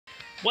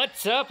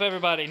What's up,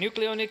 everybody?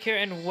 Nucleo Nick here,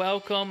 and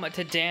welcome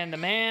to Dan the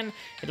Man.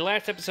 In the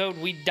last episode,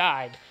 we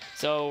died,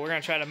 so we're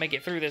gonna try to make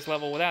it through this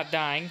level without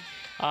dying.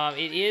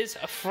 It is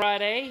a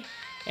Friday,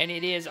 and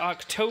it is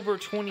October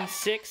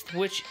 26th,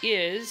 which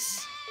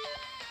is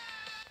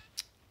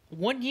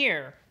 1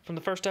 year from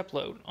the first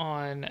upload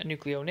on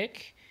Nucleo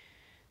Nick.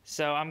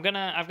 So I've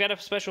got a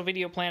special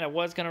video planned. I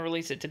was gonna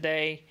release it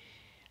today,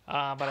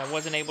 but I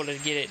wasn't able to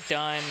get it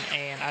done,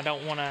 and I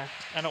don't wanna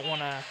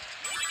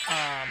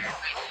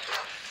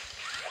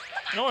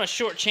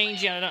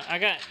shortchange you. I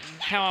got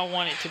how I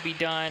want it to be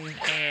done,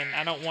 and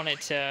I don't want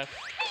it to...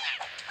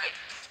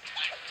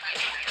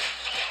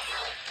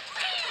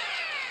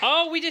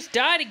 Oh, we just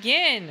died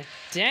again!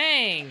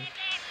 Dang!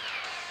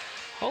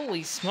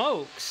 Holy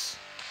smokes!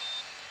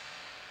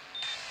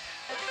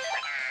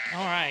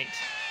 Alright,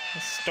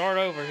 let's start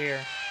over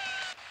here.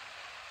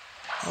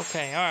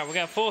 Okay, alright, we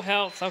got full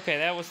health. Okay,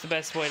 that was the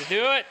best way to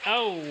do it.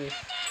 Oh!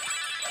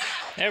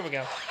 There we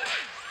go.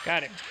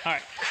 Got it.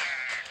 Alright.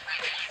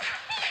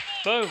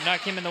 Boom,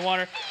 knocked him in the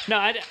water. No,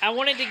 I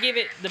wanted to give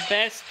it the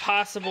best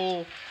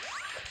possible,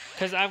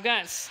 because I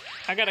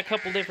got a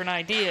couple different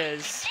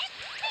ideas,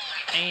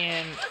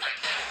 and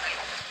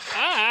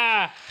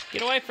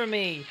get away from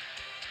me.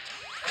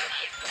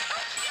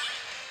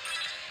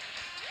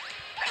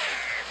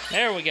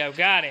 There we go,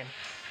 got him.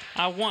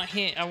 I want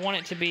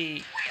it to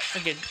be a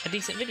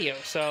decent video,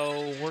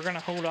 so we're gonna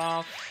hold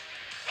off.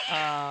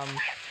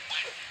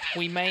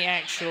 We may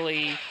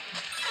actually...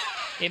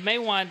 It may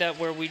wind up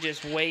where we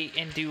just wait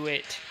and do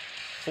it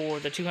for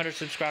the 200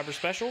 subscriber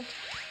special,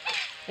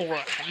 or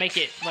make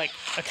it like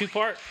a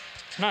two-part,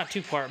 not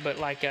two-part, but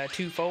like a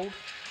twofold.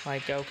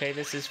 Like, okay,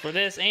 this is for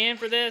this and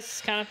for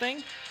this kind of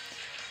thing.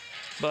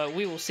 But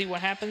we will see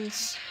what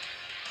happens.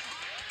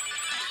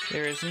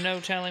 There is no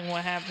telling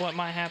what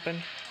might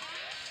happen.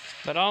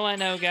 But all I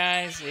know,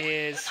 guys,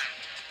 is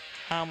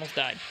I almost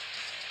died,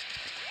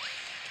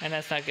 and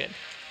that's not good.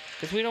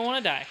 Because we don't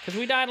want to die. Because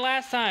we died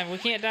last time. We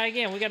can't die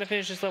again. We got to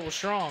finish this level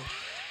strong.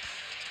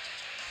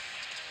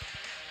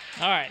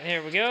 Alright,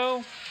 there we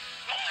go.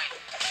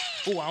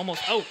 Oh, I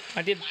almost... Oh,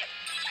 I did...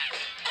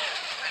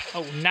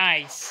 Oh,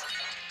 nice.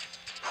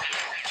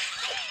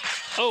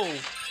 Oh,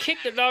 kick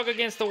the dog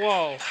against the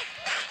wall.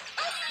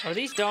 Are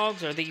these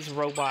dogs or are these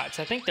robots?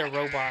 I think they're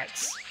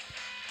robots.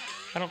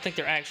 I don't think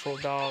they're actual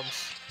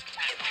dogs.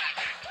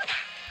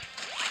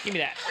 Give me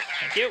that.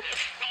 Thank you.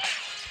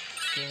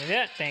 Give me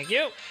that. Thank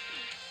you.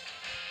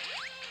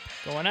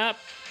 Going up.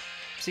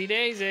 See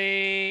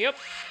Daisy. Yep.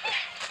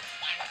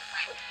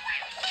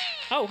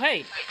 Oh,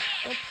 hey.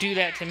 Don't do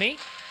that to me.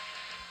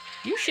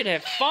 You should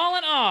have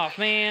fallen off,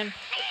 man.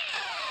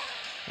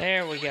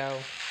 There we go.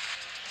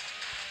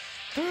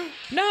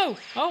 No!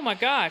 Oh my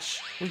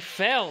gosh. We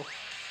fell.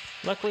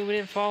 Luckily, we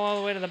didn't fall all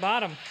the way to the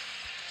bottom.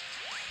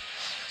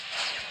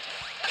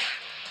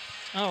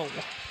 Oh.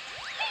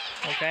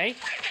 Okay.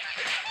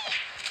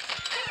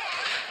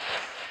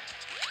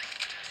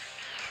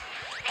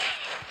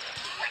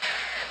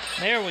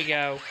 There we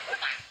go.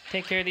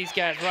 Take care of these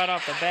guys right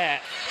off the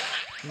bat.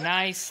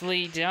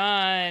 Nicely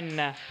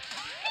done.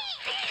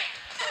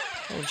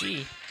 Oh,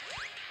 gee.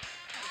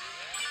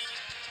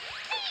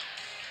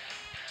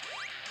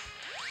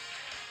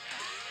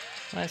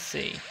 Let's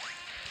see.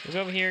 We'll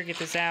go over here, get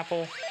this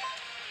apple.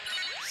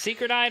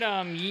 Secret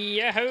item.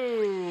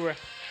 Yahoo!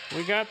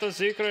 We got the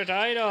secret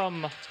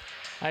item.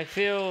 I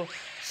feel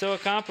so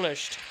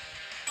accomplished.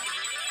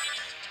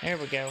 There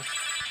we go.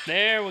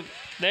 There.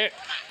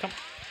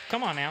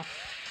 Come on now.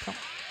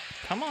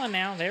 Come on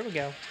now. There we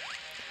go.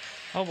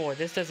 Oh boy,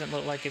 this doesn't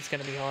look like it's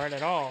going to be hard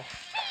at all.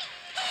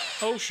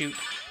 Oh shoot.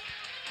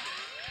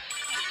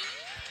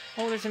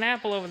 Oh, there's an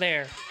apple over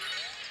there.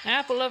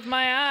 Apple of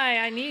my eye,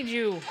 I need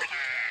you.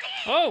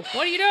 Oh,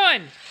 what are you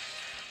doing?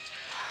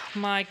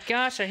 My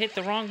gosh, I hit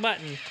the wrong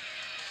button.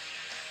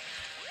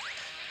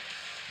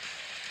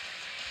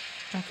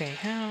 Okay,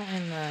 how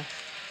in the...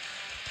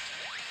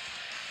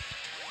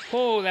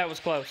 Oh, that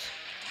was close.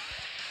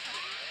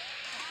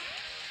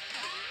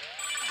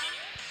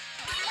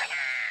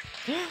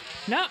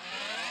 No!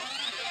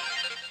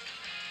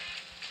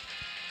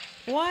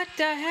 What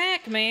the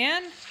heck,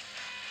 man?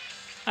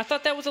 I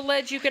thought that was a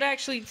ledge you could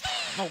actually...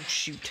 Oh,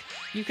 shoot.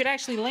 You could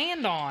actually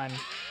land on.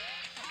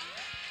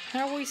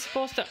 How are we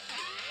supposed to...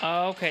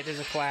 Oh, okay, there's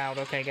a cloud.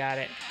 Okay, got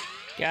it.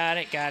 Got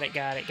it.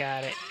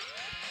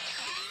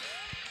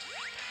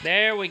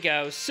 There we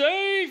go.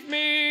 Save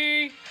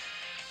me!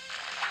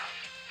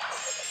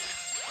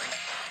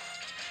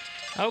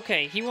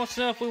 Okay, he wants to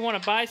know if we want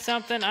to buy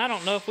something. I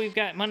don't know if we've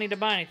got money to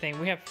buy anything.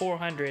 We have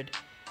 400.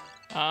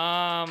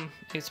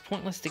 It's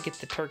pointless to get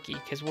the turkey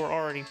because we're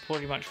already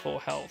pretty much full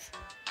health.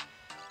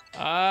 Sure,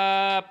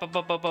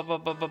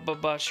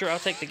 I'll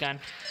take the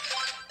gun.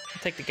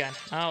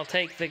 I'll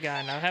take the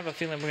gun. I have a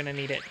feeling we're gonna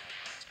need it.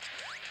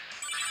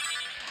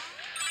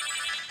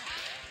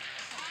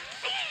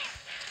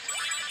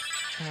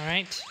 All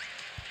right.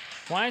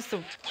 Why is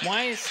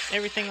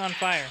everything on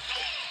fire?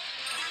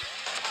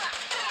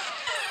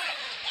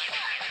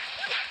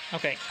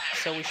 Okay,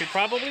 so we should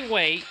probably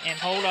wait and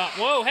hold on.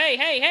 Whoa, hey,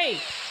 hey,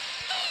 hey!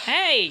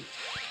 Hey!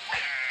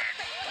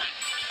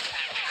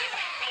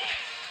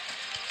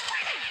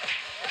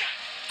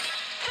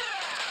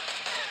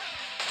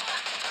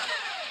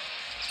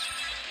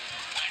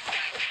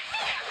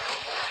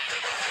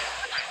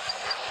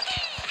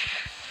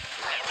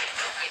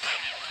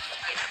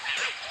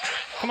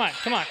 Come on,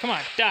 come on, come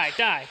on. Die,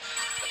 die.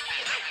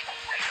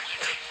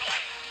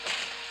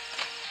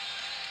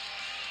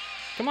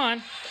 Come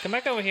on. Come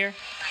back over here.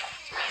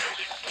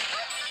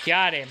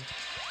 Got him.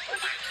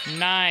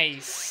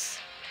 Nice.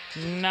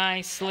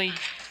 Nicely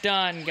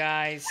done,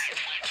 guys.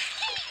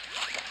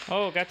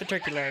 Oh, got the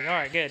turkey leg.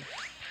 Alright, good.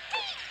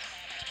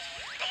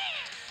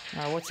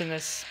 Alright, what's in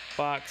this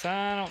box?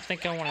 I don't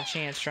think I want a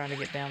chance trying to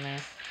get down there.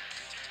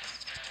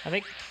 I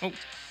think... Oh.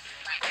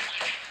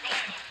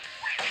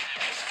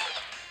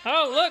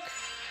 Oh, look!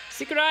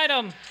 Secret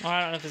item! Well,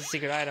 I don't know if it's a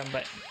secret item,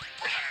 but...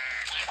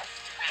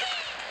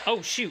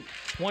 Oh, shoot.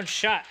 One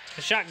shot.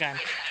 A shotgun.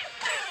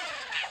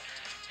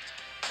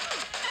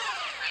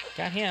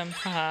 Got him.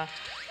 Haha.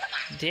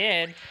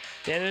 Dead.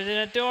 Deader than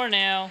a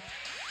doornail.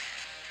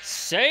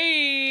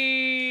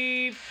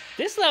 Save!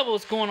 This level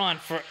is going on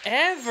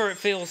forever, it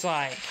feels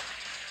like.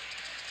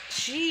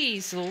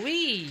 Jeez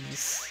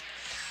Louise.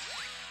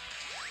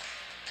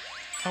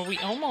 Are we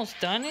almost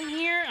done in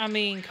here? I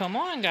mean, come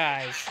on,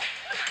 guys.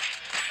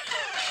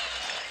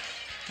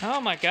 Oh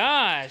my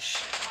gosh.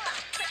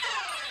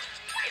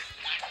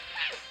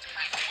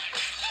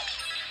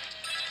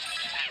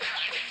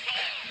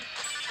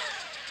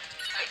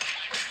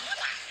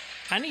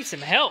 I need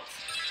some help.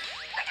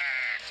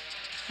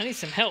 I need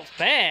some help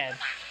bad.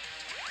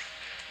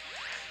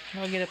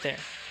 How do I get up there?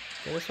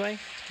 Go this way?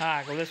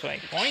 Ah, go this way.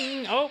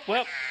 Boing. Oh,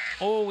 well.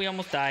 Oh, we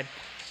almost died.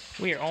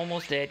 We are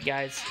almost dead,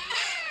 guys.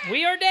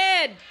 We are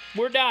dead!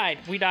 We're died.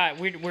 We died.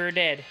 We're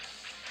dead.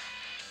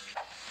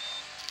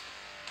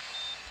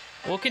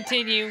 We'll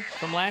continue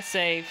from last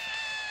save.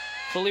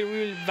 Fully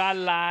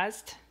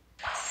revitalized.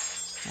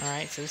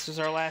 Alright, so this was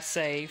our last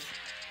save.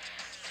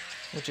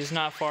 Which is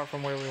not far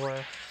from where we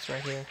were. It's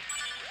right here.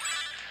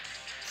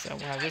 So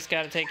we'll have this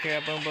guy to take care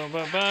of. Boom, boom,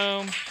 boom,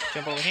 boom.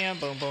 Jump over him.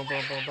 Boom, boom,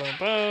 boom, boom, boom,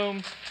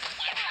 boom.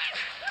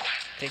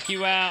 Take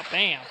you out.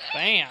 Bam,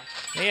 bam.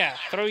 Yeah,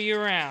 throw you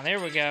around. There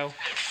we go.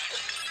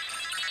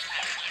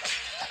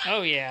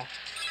 Oh, yeah.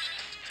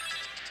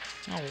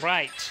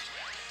 Alright.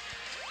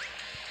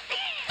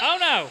 Oh,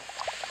 no!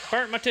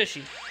 Burnt my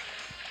tushy.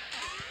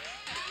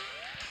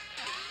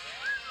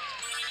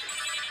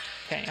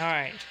 Okay,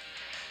 alright.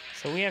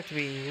 So we have to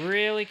be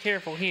really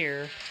careful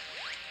here.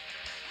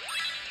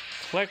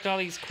 Collect all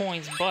these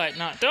coins, but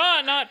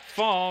not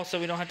fall, so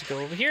we don't have to go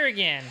over here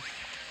again.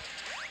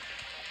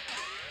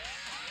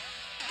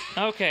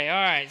 Okay,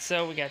 alright,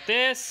 so we got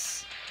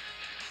this.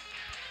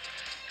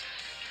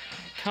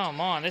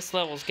 Come on, this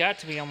level's got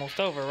to be almost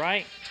over,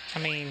 right? I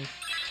mean,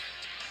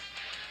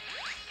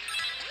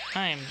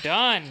 I am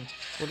done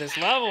with this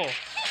level.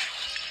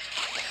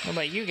 What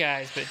about you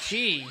guys, but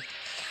gee.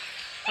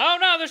 Oh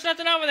no, there's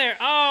nothing over there.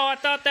 Oh, I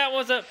thought that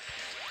was a...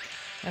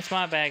 That's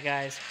my bad,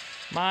 guys.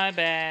 My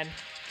bad.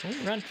 Can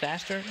we run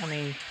faster? I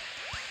mean,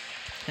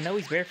 I know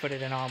he's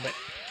barefooted and all, but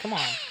come on.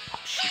 Oh,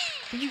 shoot.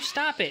 Will you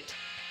stop it?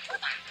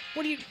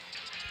 What are you...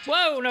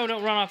 Whoa, no,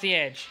 don't run off the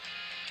edge.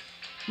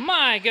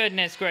 My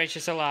goodness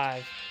gracious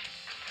alive.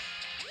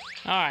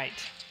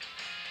 Alright.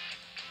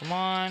 Come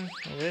on.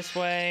 Over this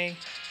way.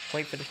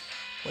 Wait for the...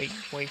 Wait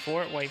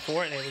for it. Wait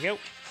for it. There we go.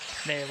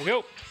 There we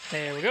go.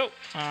 There we go.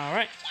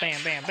 Alright.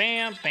 Bam, bam,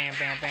 bam. Bam,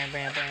 bam, bam,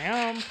 bam,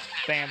 bam.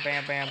 Bam,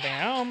 bam, bam,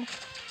 bam.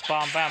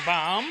 Bomb, bam,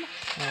 bomb.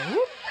 And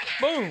whoop.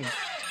 Boom.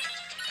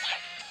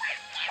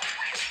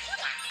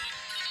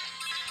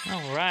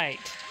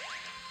 Alright.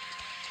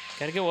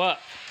 Gotta go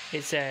up,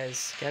 it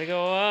says. Gotta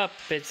go up,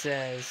 it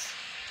says.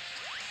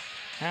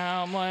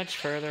 How much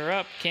further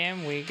up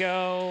can we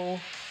go?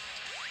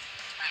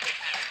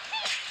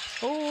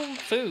 Oh,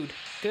 food.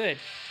 Good.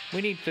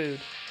 We need food.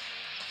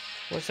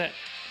 What's that?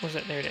 What's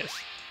that? There it is.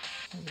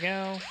 There we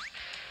go.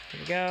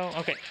 There we go.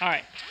 Okay,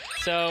 alright.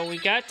 So we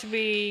got to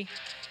be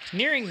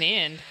nearing the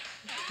end.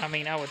 I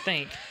mean, I would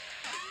think.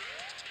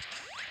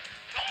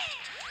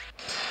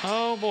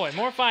 Oh boy,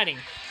 more fighting.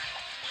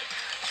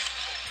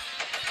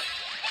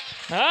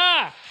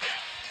 Ah!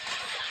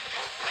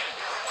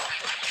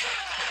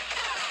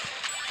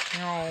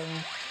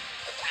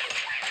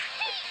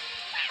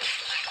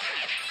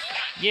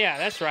 Yeah,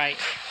 that's right.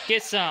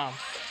 Get some.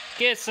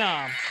 Get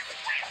some.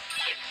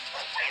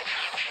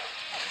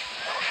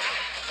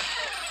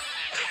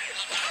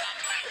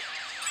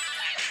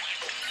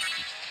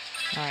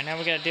 Alright, now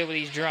we gotta deal with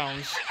these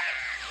drones.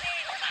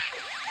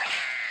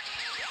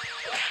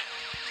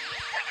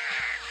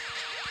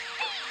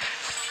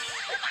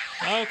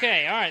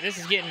 Okay, alright,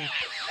 it's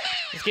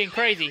getting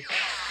crazy.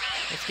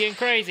 It's getting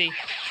crazy.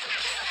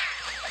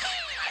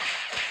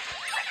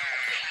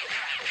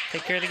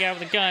 Take care of the guy with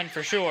the gun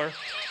for sure.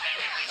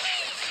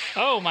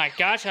 Oh my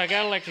gosh, I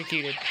got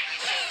electrocuted.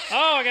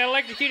 Oh, I got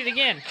electrocuted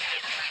again.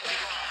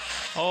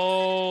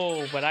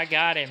 Oh, but I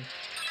got him.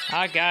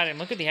 I got him.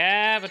 Look at the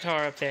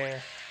avatar up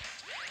there.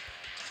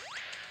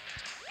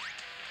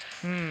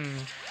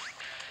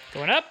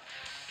 Going up.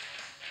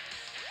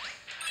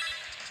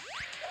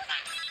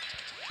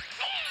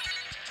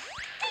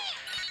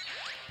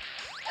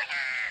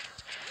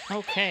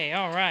 Okay,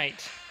 all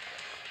right.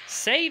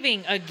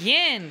 Saving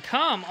again.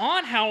 Come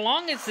on, how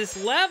long is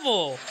this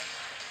level?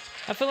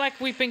 I feel like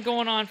we've been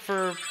going on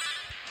for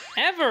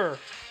ever.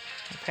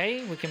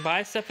 Okay, we can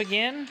buy stuff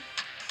again.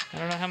 I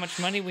don't know how much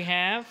money we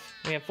have.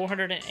 We have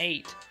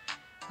 408.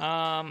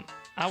 I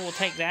will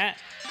take that.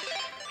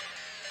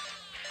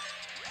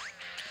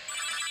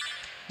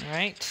 All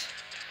right.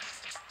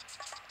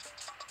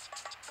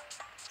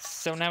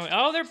 So now,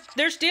 oh,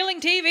 they're stealing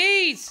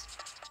TVs.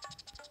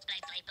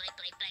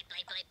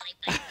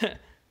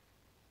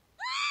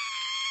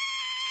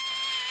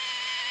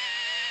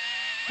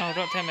 Oh,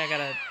 don't tell me I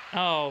gotta...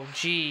 Oh,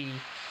 gee.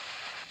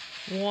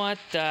 What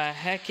the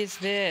heck is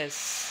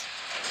this?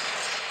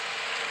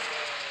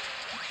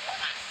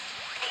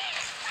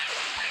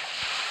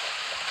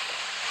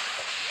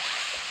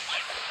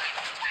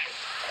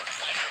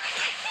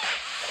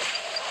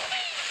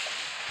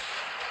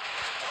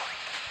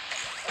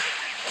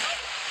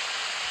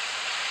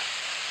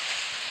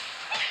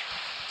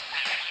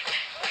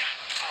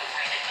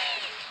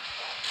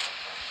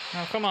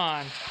 Oh, come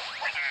on.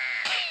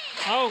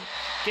 Oh,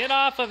 get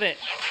off of it.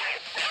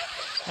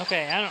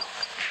 Okay, I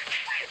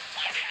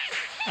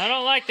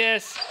don't like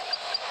this.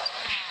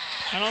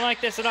 I don't like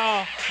this at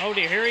all. Oh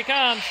dear, here he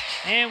comes.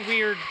 And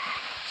we're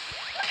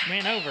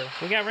ran over.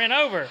 We got ran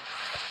over.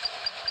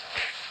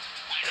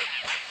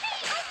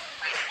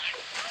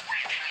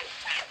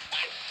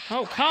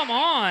 Oh, come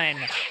on.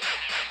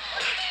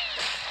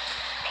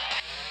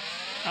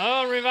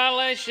 Oh,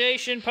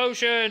 revitalization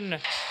potion.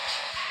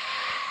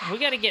 We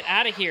gotta get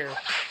out of here.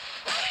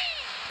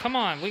 Come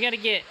on, we gotta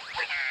get...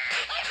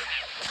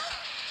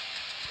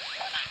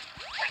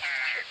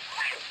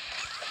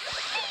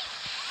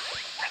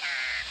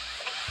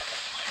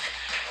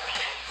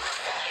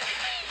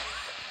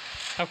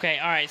 Okay,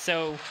 alright,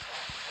 so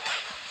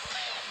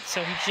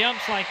he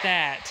jumps like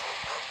that.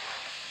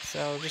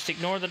 So just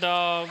ignore the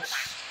dogs.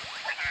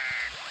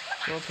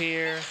 Go up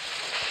here.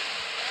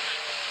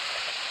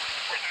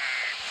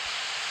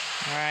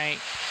 Alright.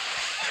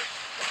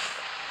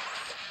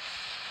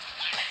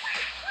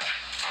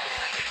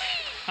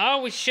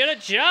 Oh, we should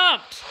have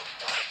jumped.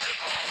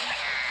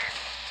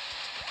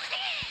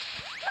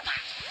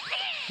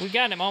 We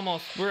got him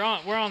almost. We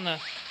got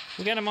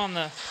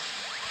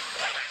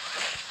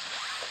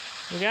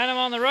him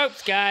on the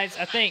ropes, guys,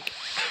 I think.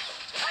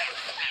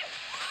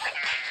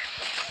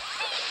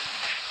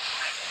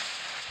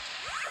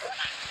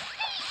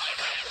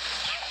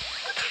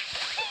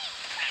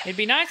 It'd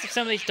be nice if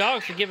some of these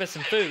dogs would give us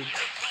some food.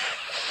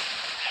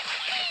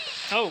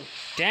 Oh,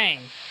 dang.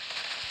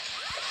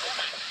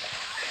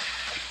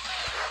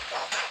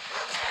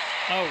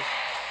 Oh.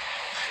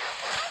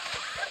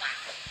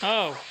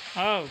 Oh.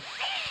 Oh.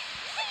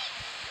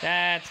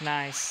 That's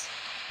nice.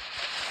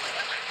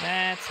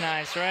 That's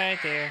nice right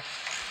there.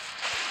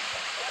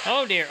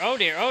 Oh dear, oh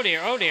dear, oh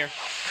dear, oh dear.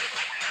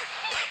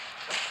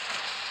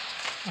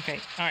 Okay,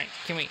 alright,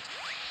 can we...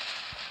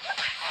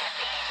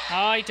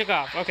 Oh, he took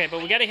off. Okay,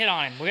 but we gotta hit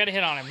on him. We gotta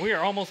hit on him. We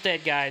are almost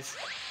dead, guys.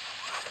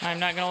 I'm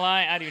not gonna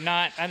lie, I do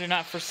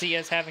not foresee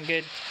us having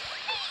good,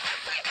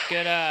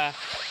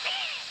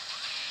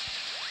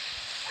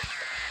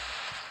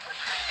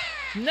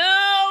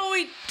 No,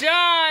 he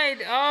died!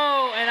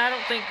 Oh, and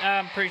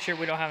I'm pretty sure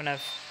we don't have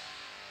enough.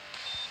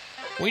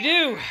 We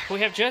do! We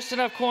have just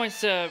enough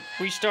coins to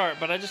restart,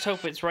 but I just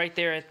hope it's right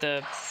there at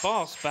the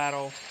boss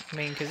battle. I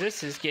mean, because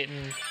this is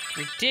getting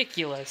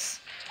ridiculous.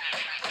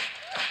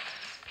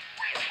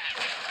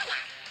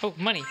 Oh,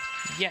 money.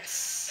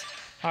 Yes.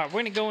 Alright,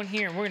 we're gonna go in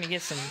here and we're gonna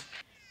get some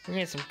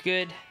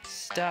good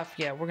stuff.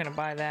 Yeah, we're gonna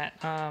buy that.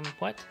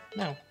 What?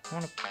 No.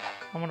 I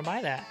wanna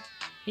buy that.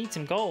 Need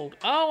some gold.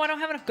 Oh, I don't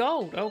have enough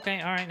gold.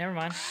 Okay, alright, never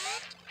mind.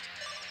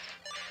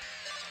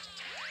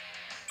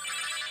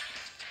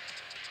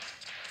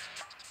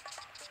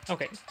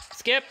 Okay,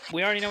 skip.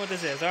 We already know what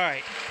this is.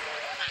 Alright.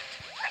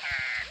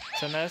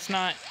 So let's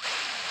not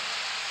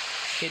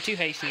get too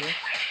hasty here.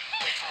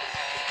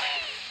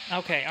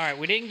 Okay, alright,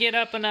 we didn't get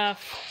up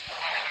enough.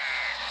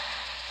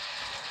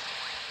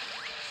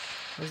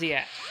 Where's he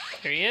at?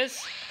 There he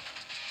is.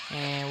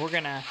 And we're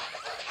gonna...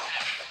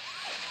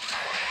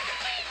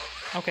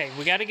 Okay,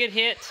 we gotta get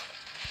hit.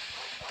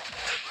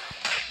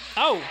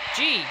 Oh,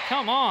 gee,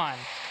 come on.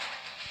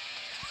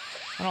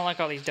 I don't like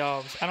all these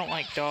dogs. I don't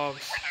like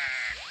dogs.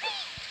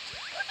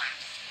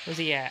 Where's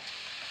he at?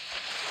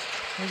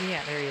 Where's he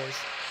at? There he is.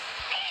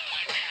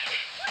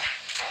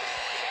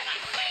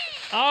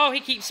 Oh, he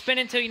keeps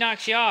spinning until he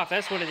knocks you off.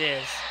 That's what it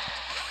is.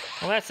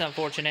 Well, that's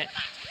unfortunate.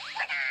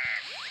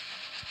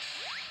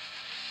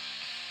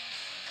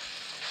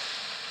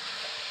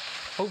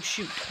 Oh,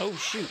 shoot. Oh,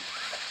 shoot.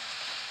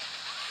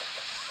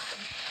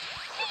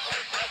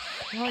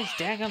 All these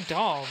daggum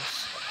dogs.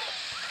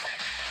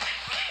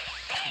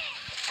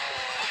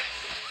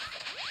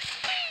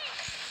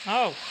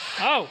 Oh.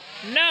 Oh.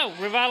 No!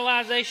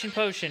 Revitalization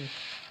potion.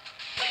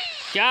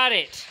 Got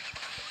it.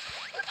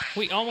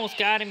 We almost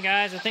got him,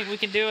 guys. I think we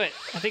can do it.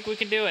 I think we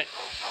can do it.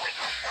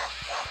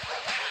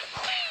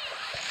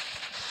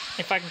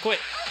 If I can quit.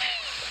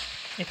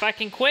 If I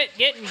can quit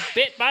getting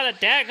bit by the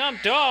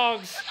daggum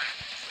dogs.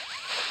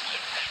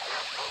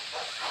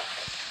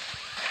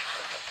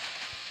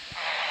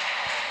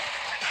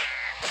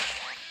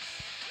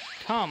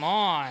 Come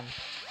on.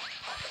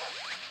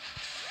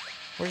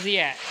 Where's he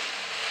at?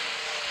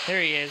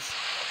 There he is.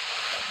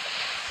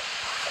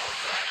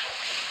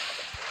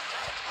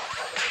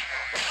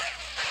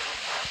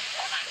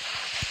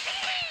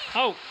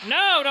 Oh,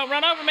 no, don't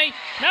run over me.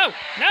 No,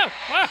 no.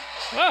 Whoa,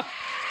 whoa.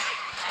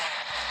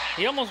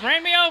 He almost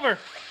ran me over.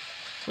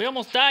 We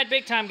almost died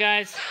big time,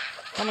 guys.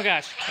 Oh my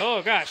gosh.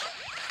 Oh gosh.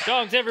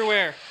 Dogs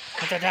everywhere.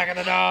 It's attacking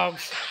the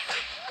dogs.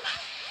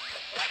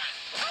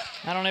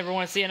 I don't ever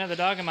want to see another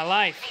dog in my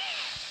life.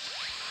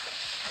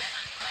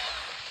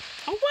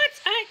 Oh, what?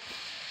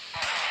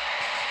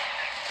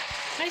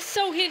 I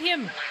so hit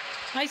him.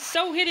 I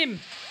so hit him.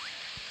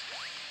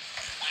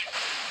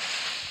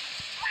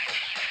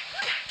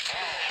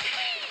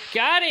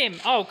 Got him.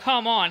 Oh,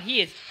 come on.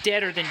 He is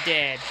deader than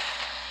dead.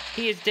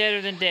 He is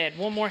deader than dead.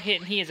 One more hit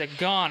and he is a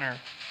goner.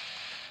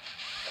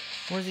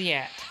 Where's he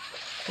at?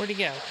 Where'd he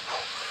go?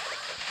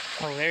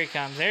 Oh, there he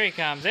comes. There he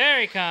comes. There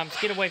he comes.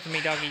 Get away from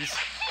me, doggies.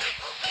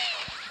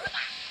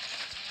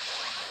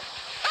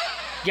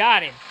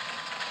 Got him.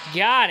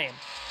 Got him.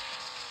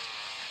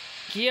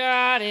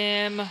 Got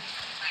him.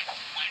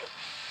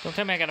 Don't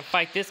tell me I gotta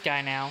fight this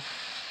guy now.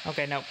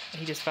 Okay, nope.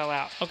 He just fell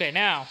out. Okay,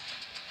 now.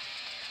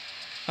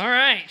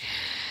 Alright.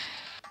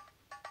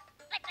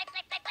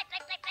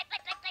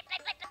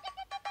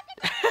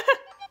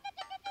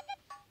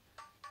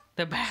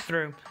 The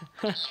bathroom.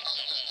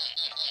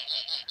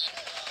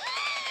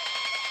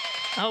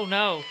 Oh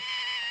no.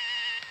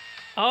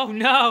 Oh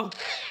no.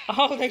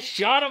 Oh, they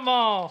shot them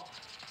all.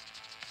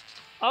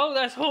 Oh,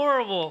 that's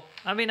horrible.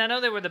 I mean, I know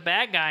they were the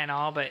bad guy and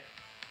all, but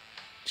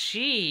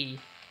gee,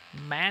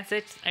 mass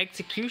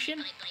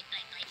execution?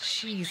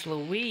 Jeez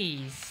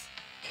Louise.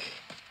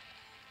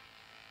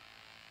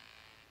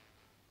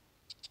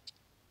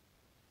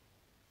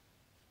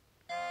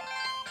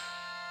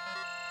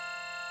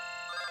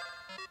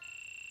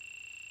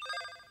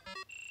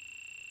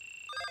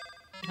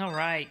 All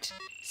right,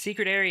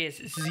 secret areas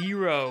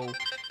 0.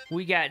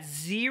 We got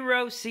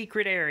 0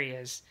 secret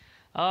areas.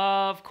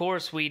 Of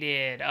course we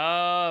did.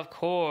 Of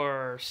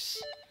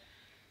course.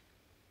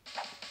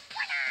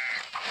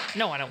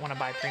 No, I don't want to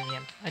buy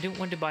premium. I don't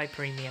want to buy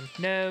premium.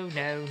 No,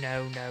 no,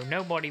 no, no.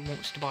 Nobody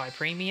wants to buy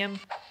premium.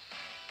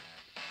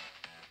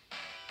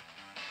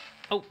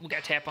 Oh, we got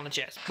a tap on the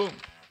chest. Boom,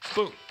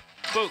 boom,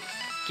 boom.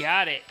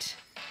 Got it.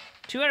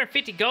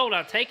 250 gold,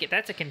 I'll take it.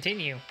 That's a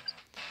continue.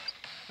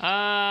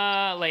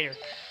 Later.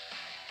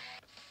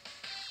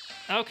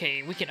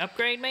 Okay, we can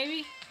upgrade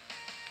maybe?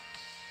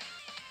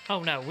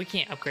 Oh no, we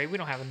can't upgrade. We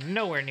don't have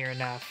nowhere near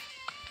enough.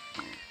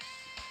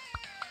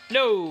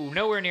 No,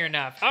 nowhere near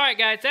enough. Alright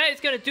guys, that is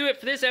going to do it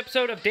for this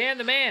episode of Dan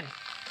the Man.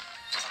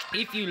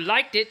 If you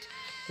liked it,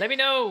 let me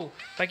know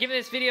by giving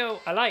this video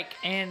a like,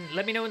 and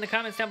let me know in the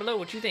comments down below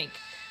what you think.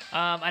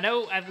 I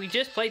know we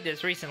just played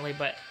this recently,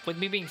 but with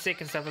me being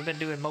sick and stuff, I've been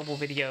doing mobile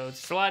videos.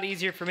 It's a lot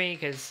easier for me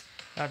because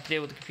I don't have to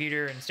deal with the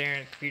computer and staring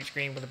at the computer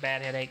screen with a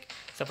bad headache.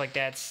 Stuff like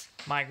that.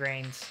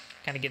 Migraines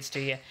kind of gets to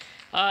you.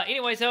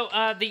 Anyway, so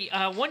the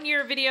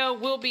 1-year video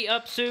will be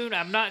up soon.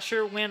 I'm not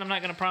sure when. I'm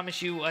not going to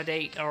promise you a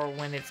date or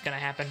when it's going to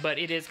happen, but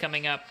it is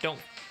coming up. Don't,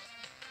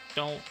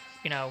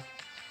 you know,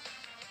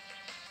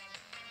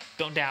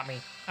 don't doubt me.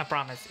 I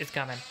promise it's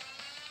coming.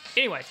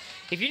 Anyways,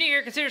 if you're new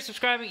here, consider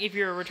subscribing. If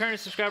you're a returning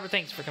subscriber,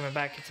 thanks for coming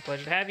back. It's a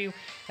pleasure to have you,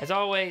 as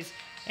always.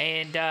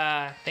 And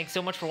thanks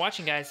so much for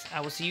watching, guys.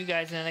 I will see you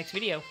guys in the next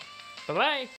video. Bye-bye.